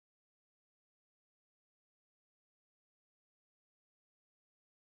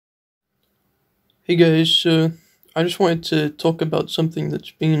Hey guys, I just wanted to talk about something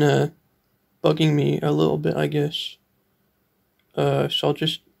that's been bugging me a little bit, I guess. So I'll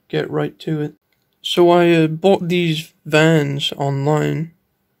just get right to it. So I bought these Vans online,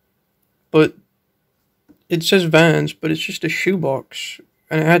 but it says Vans, but it's just a shoebox,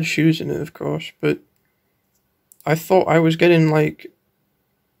 and it had shoes in it, of course. But I thought I was getting like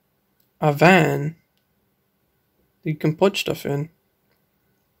a van that you can put stuff in.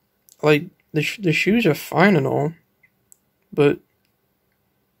 Like the shoes are fine and all, but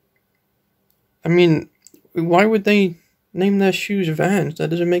I mean, why would they name their shoes Vans? That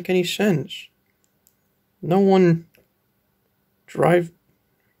doesn't make any sense. No one drive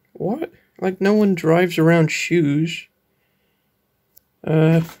what? Like no one drives around shoes.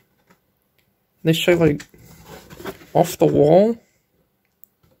 They say like off the wall.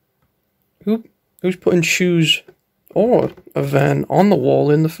 Who's putting shoes or a van on the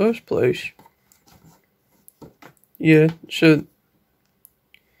wall in the first place? Yeah, so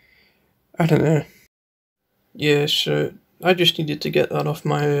I don't know. Yeah, so I just needed to get that off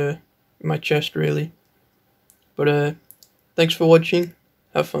my chest really. But thanks for watching.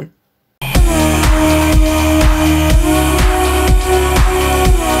 Have fun.